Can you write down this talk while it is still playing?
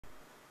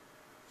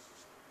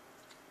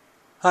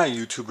Hi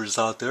YouTubers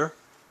out there,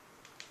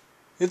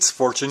 it's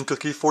Fortune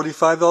Cookie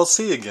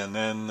 45LC again,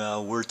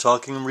 and we're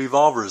talking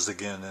revolvers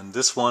again, and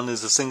this one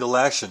is a single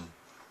action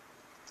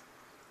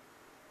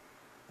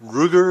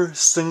Ruger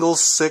single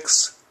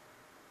 6.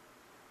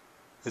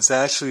 It's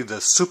actually the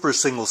super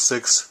single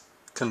 6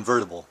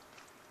 convertible.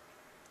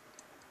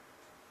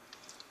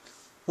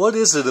 What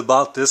is it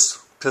about this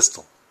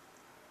pistol?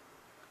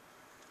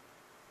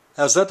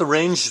 I was at the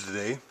range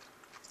today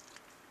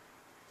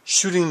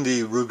shooting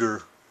the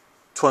Ruger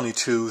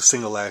 22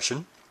 single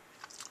action,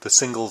 the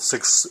single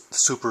 6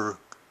 super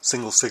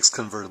single 6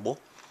 convertible,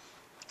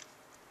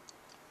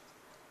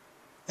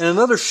 and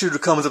another shooter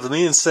comes up to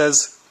me and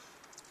says,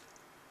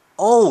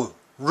 "Oh,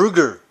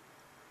 Ruger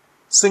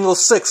single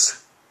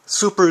 6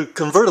 super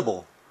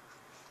convertible,"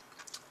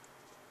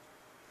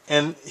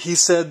 and he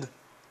said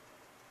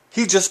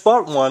he just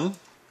bought one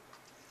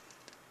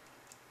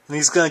and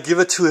he's going to give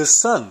it to his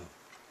son.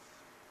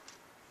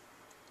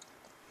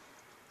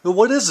 But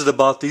what is it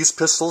about these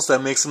pistols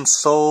that makes them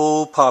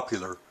so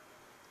popular?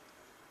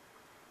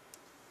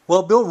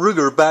 Well, Bill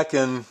Ruger, back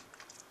in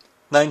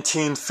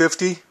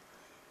 1950,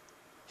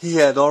 he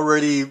had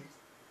already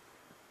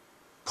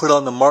put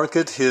on the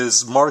market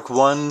his Mark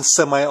I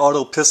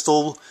semi-auto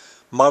pistol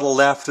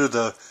modeled after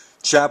the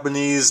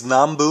Japanese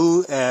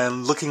Nambu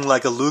and looking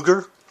like a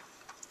Luger.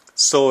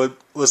 So it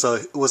was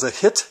a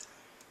hit,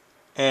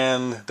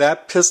 and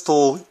that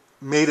pistol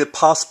made it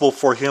possible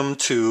for him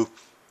to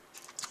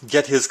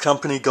get his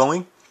company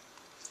going.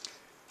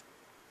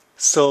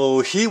 So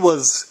he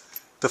was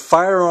the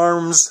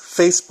firearms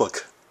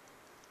Facebook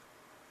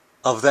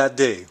of that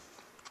day,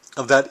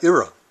 of that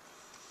era,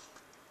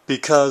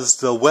 because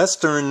the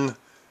Western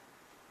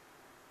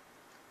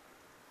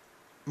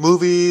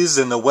movies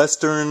and the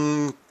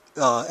Western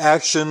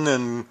action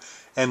and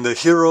the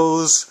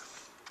heroes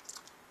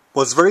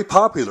was very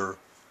popular,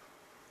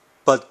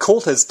 but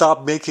Colt had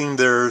stopped making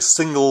their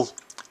single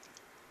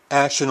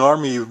action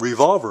army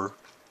revolver,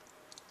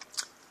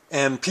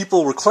 and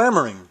people were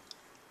clamoring.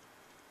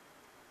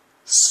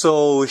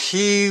 So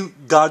he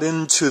got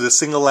into the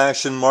single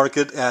action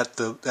market at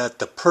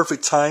the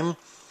perfect time,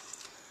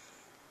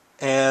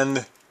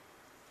 and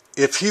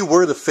if he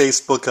were the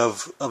Facebook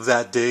of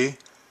that day,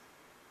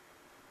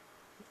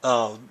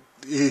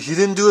 he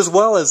didn't do as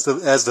well as the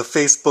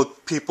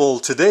Facebook people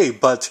today,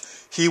 but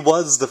he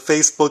was the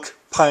Facebook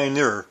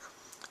pioneer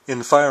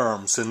in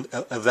firearms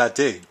of that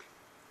day.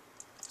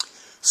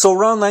 So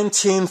around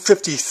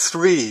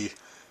 1953,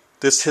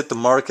 this hit the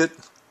market,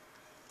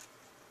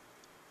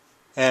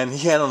 and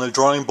he had on the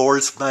drawing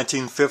boards from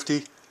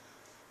 1950.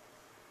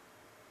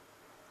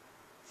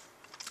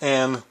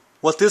 And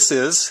what this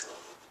is,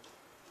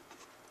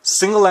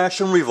 single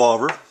action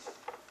revolver.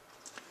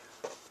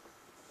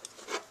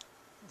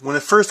 When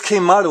it first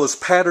came out, it was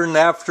patterned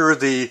after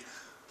the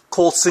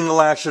Colt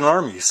single action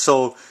army.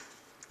 So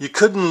you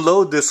couldn't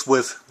load this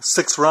with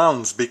 6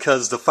 rounds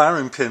because the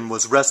firing pin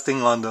was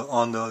resting on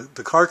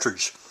the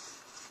cartridge.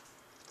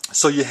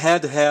 So you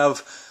had to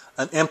have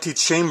an empty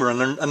chamber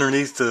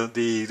underneath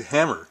the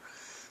hammer.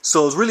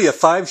 So it was really a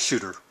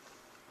 5-shooter.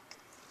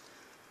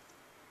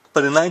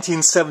 But in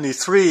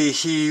 1973,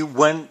 he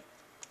went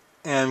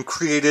and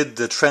created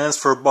the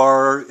transfer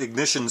bar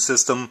ignition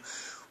system,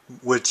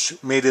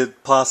 which made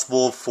it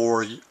possible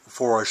for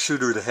a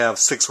shooter to have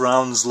 6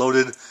 rounds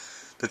loaded.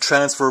 The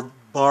transfer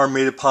bar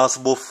made it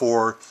possible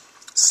for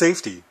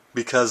safety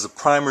because the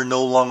primer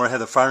no longer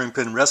had a firing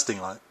pin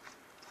resting on it.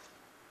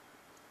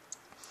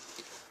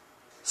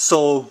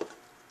 So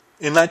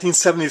in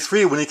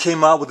 1973, when he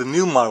came out with a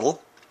new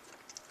model,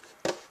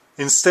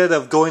 instead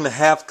of going to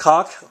half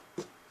cock,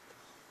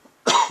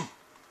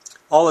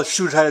 all a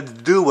shooter had to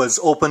do was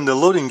open the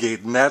loading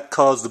gate, and that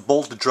caused the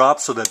bolt to drop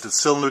so that the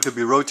cylinder could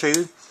be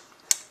rotated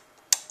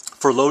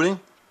for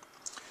loading.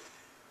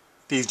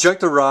 The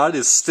ejector rod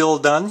is still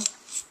done.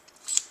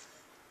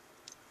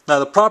 Now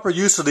the proper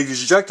use of the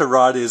ejector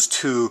rod is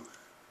to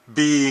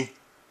be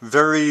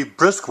very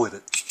brisk with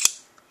it,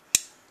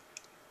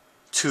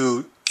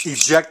 to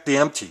eject the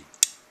empty,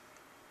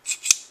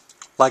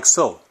 like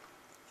so.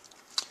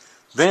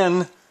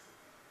 Then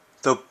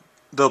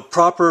the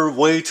proper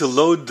way to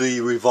load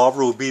the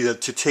revolver would be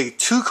to take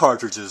 2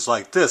 cartridges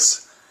like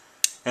this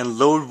and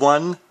load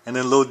one and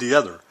then load the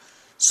other,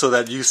 so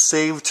that you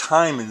save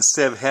time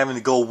instead of having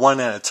to go one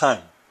at a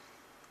time.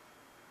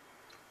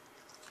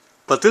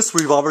 But this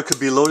revolver could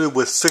be loaded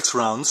with 6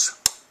 rounds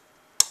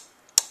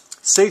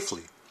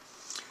safely.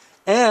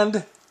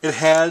 And it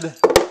had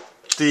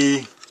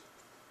the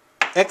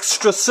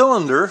extra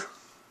cylinder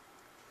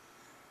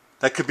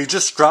that could be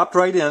just dropped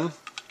right in,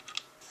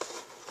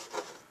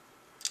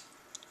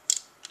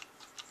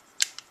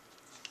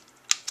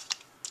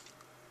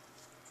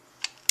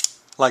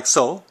 like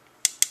so,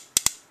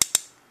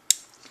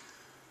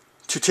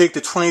 to take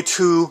the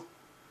 22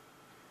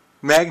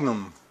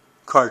 Magnum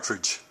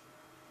cartridge.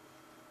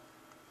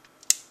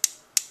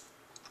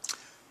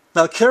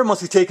 Now care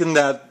must be taken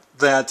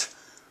that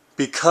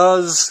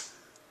because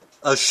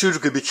a shooter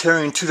could be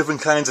carrying 2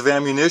 different kinds of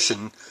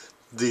ammunition,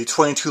 the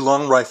 22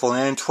 long rifle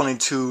and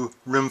 22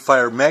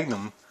 rimfire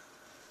Magnum,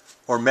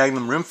 or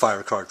Magnum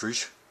rimfire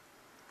cartridge,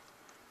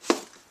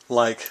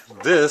 like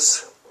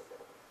this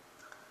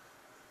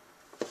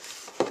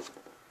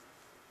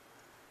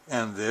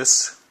and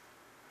this,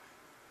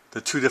 the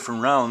two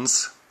different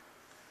rounds,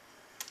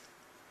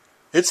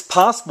 it's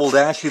possible to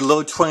actually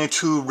load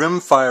 22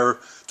 rimfire,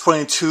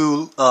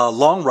 22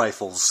 long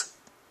rifles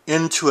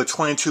into a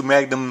 22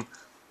 Magnum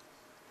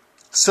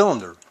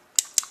cylinder.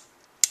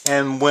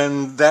 And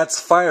when that's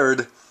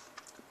fired,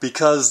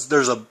 because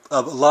there's a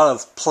lot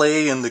of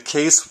play in the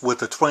case with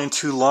the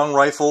 22 long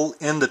rifle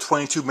in the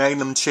 22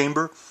 Magnum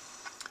chamber,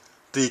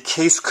 the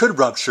case could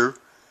rupture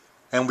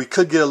and we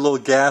could get a little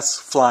gas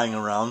flying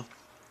around.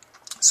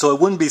 So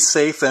it wouldn't be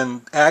safe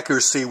and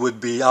accuracy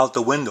would be out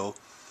the window.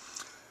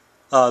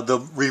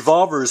 The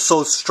revolver is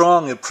so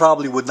strong it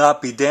probably would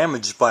not be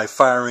damaged by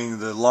firing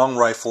the long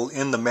rifle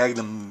in the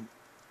Magnum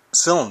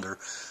cylinder,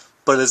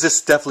 but it's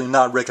just definitely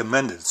not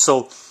recommended.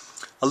 So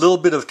a little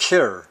bit of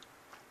care.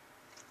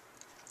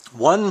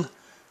 One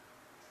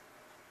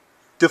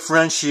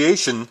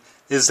differentiation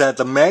is that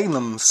the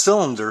Magnum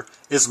cylinder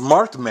is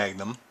marked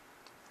Magnum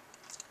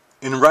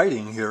in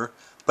writing here,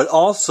 but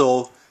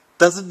also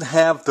doesn't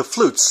have the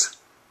flutes.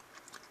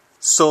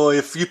 So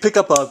if you pick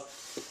up a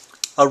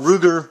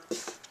Ruger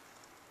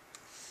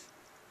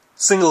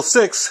single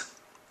 6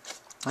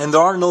 and there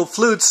are no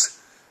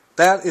flutes,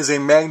 that is a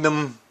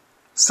Magnum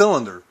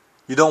cylinder.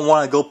 You don't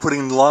want to go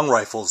putting long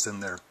rifles in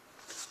there.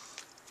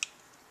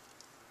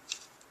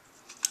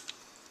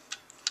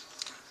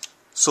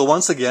 So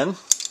once again,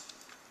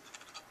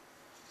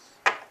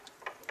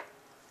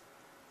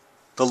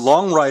 the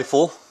long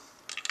rifle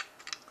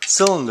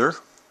cylinder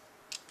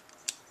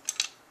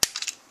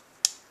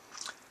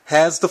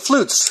has the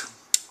flutes.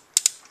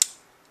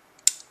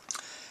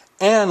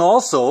 And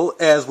also,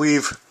 as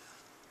we've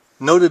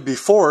noted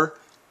before,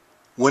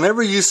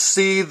 whenever you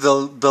see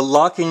the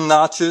locking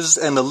notches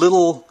and the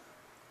little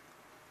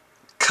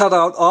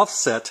cutout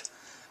offset,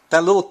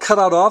 that little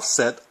cutout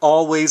offset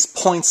always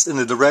points in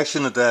the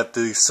direction that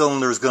the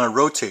cylinder is going to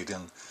rotate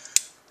in.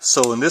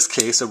 So in this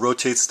case, it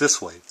rotates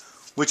this way,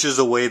 which is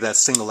the way that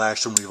single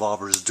action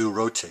revolvers do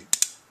rotate.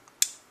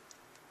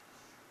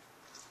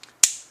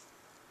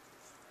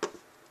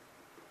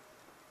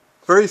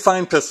 Very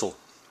fine pistol.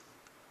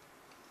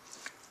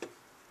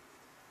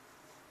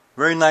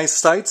 Very nice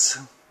sights.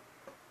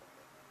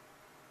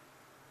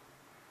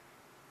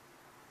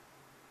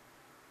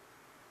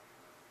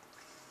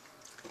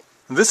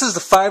 This is the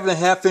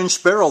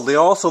 5.5-inch barrel. They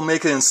also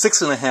make it in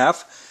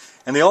 6.5,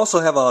 and they also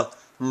have a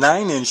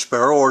 9-inch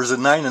barrel, or is it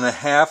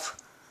 9.5,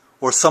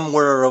 or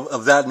somewhere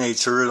of that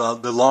nature,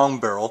 the long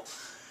barrel.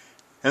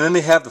 And then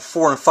they have the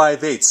 4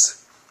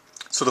 5/8.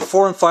 So the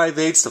 4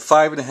 5/8, the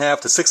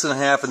 5.5, the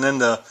 6.5, and then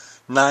the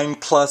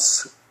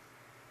 9+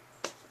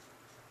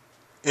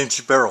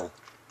 inch barrel.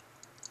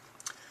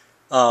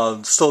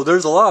 So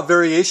there's a lot of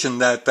variation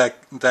that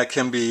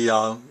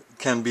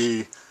can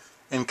be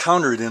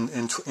encountered in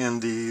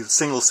the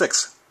single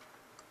 6.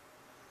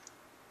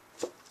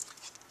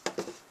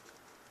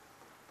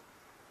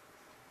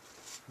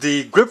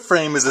 The grip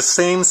frame is the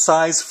same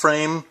size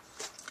frame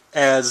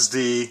as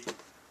the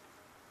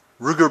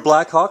Ruger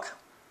Blackhawk,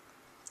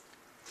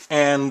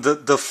 and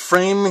the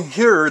frame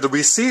here, the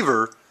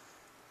receiver,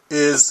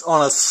 is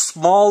on a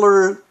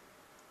smaller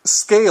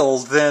scale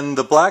than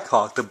the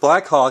Blackhawk. The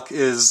Blackhawk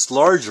is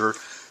larger.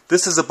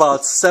 This is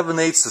about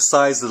 7/8 the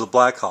size of the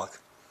Blackhawk.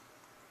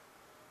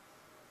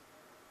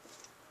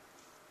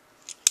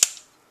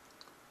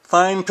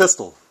 Fine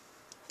pistol.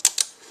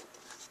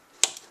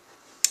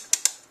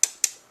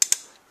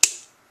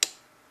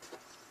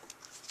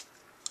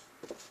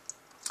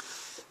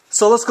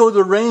 So let's go to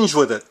the range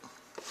with it.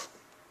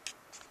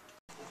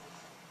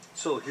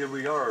 So here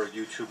we are,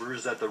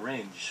 YouTubers, at the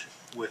range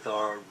with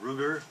our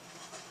Ruger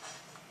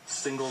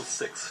single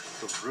 6.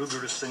 The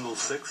Ruger single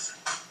 6.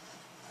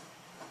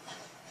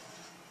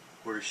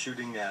 We're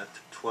shooting at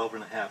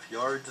 12.5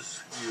 yards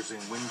using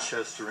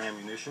Winchester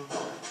ammunition.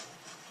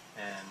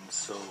 And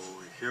so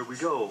here we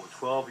go,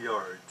 12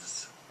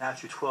 yards,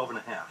 actually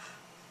 12.5.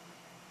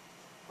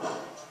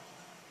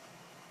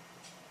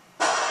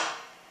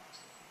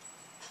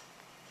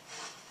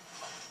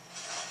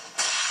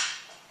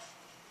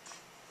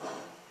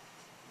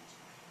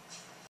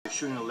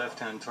 Shooting a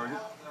left-hand target.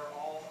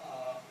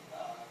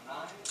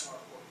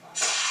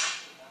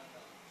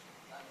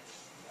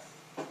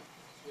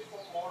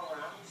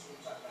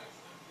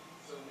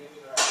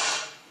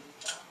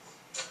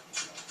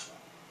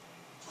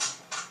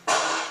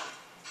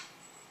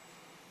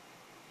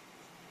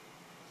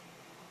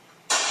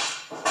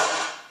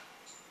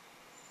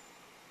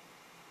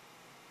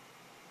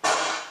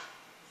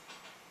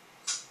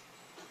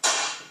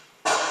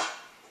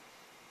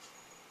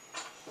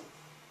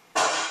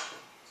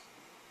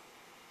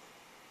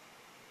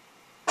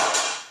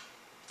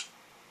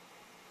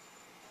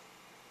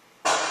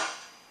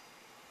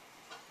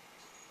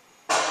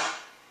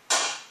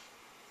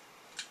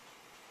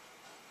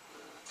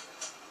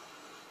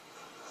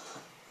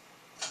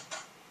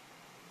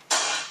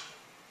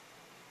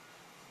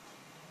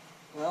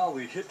 Well,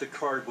 we hit the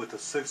card with a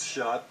 6th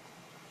shot.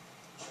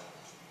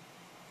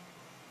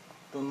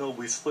 Don't know if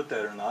we split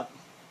that or not.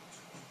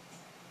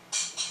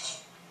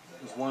 There's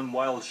one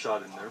wild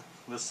shot in there.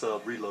 Let's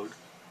reload.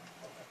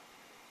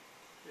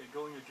 Okay,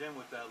 going again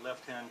with that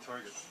left-hand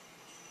target.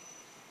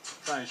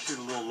 Try and shoot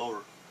a little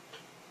lower.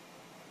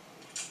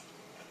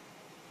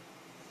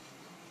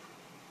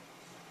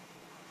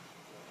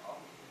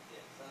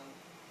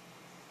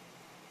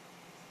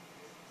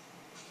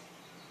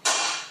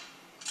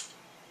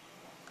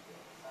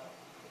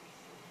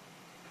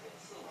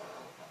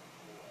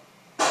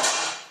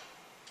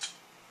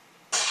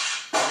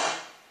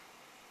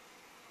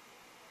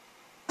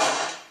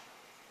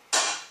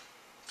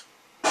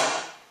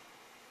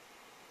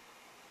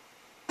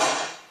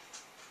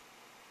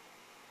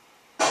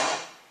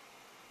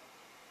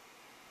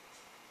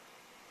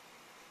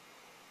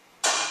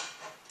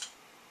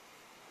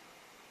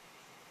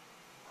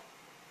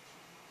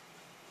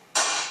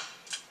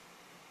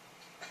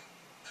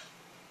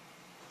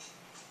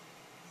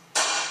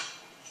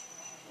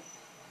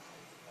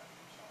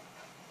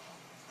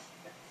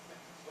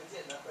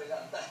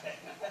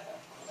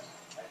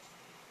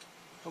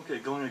 Okay,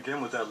 going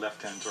again with that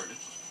left-hand target.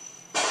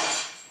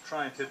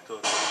 Try and hit the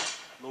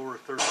lower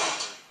third of the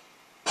target.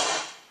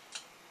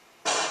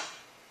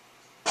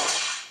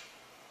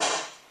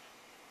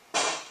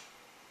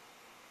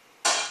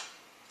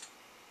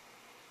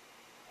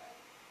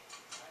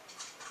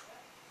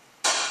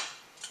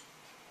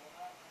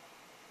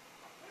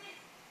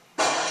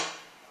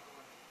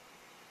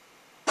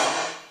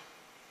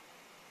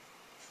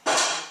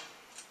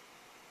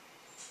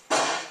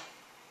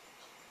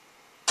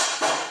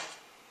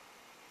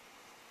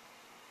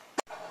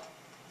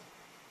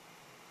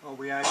 Well,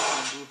 we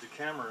actually moved the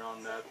camera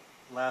on that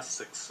last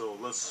 6, so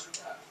let's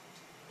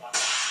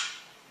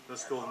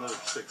go another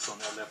 6 on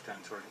that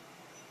left-hand target.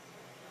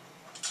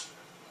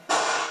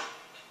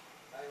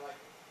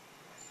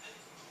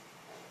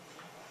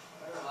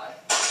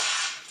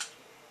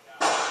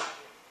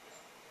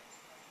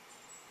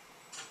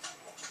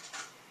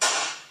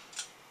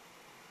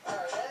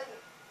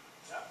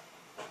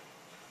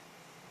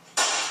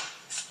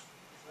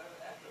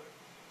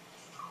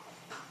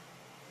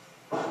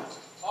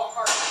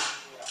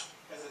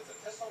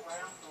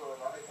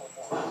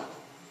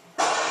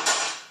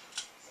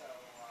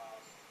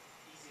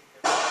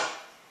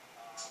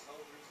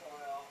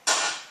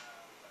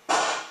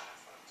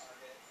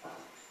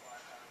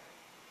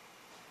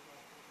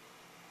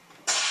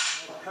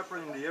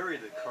 Peppering the area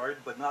of the card,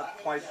 but not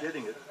quite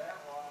getting it.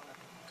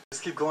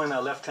 Just keep going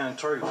that left-hand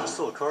target. There's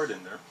still a card in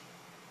there.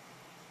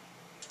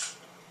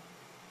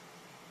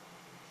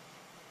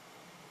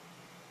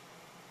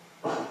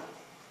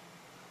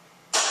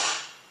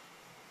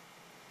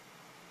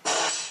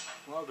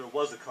 Well, there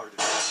was a card in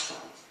there.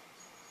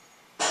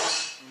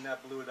 And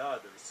that blew it out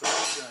of there, so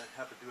we're going to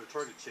have to do a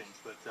target change.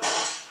 But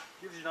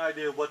gives you an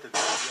idea of what to do.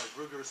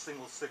 Ruger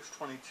single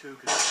 6.22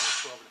 could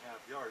shoot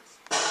 12.5 yards.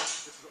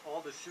 This is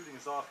all the shooting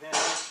is offhand.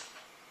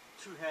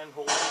 Two-hand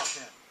hold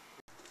offhand.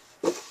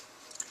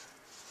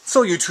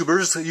 So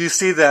YouTubers, you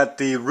see that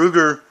the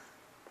Ruger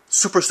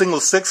Super Single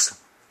 6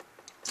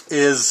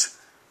 is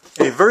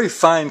a very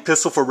fine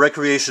pistol for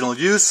recreational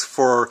use,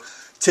 for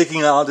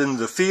taking out into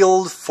the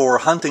field, for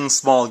hunting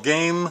small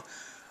game.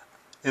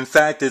 In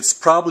fact, it's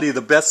probably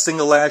the best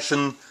single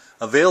action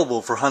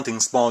available for hunting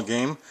small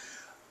game.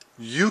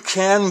 You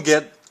can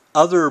get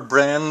other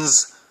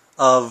brands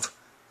of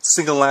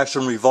single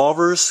action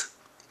revolvers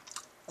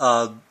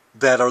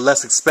that are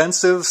less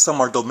expensive. Some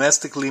are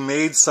domestically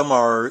made, some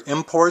are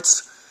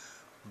imports,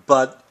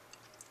 but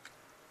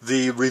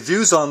the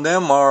reviews on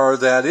them are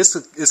that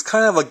it's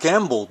kind of a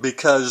gamble,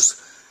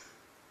 because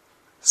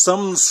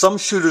some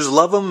shooters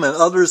love them and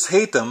others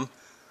hate them,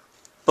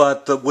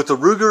 but with the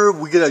Ruger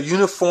we get a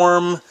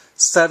uniform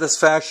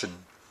satisfaction.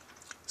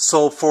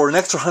 So for an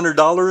extra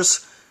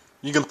 $100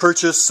 you can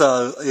purchase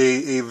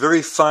a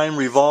very fine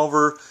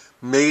revolver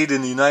made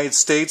in the United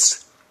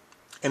States,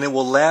 and it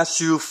will last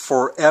you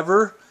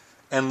forever.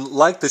 And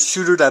like the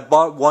shooter that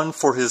bought one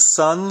for his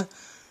son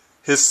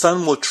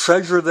will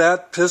treasure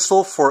that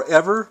pistol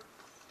forever,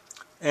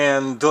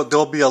 and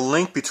there'll be a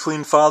link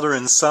between father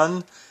and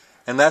son,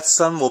 and that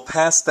son will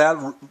pass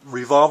that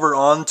revolver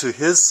on to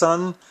his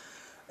son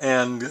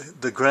and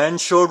the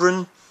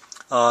grandchildren.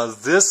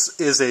 This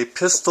is a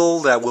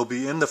pistol that will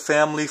be in the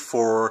family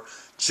for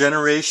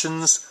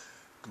generations.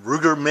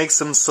 Ruger makes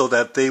them so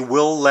that they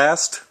will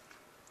last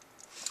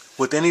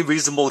with any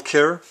reasonable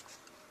care.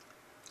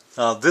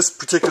 This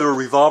particular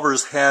revolver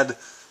has had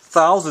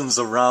thousands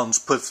of rounds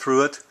put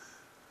through it.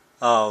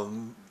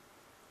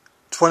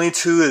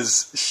 22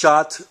 is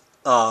shot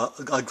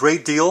a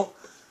great deal.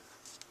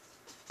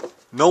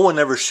 No one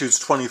ever shoots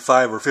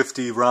 25 or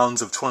 50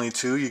 rounds of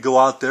 22. You go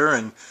out there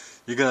and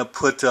you're going to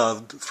put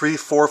 3,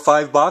 4,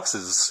 5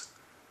 boxes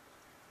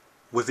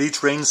with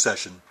each range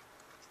session.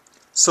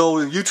 So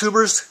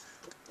YouTubers,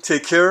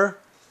 take care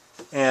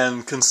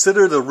and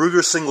consider the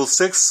Ruger Single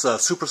 6,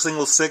 Super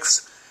Single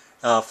 6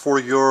 for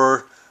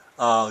your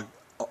gun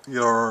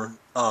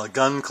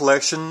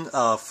collection,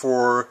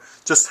 for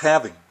just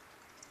having.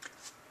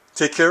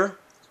 Take care.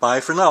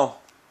 Bye for now.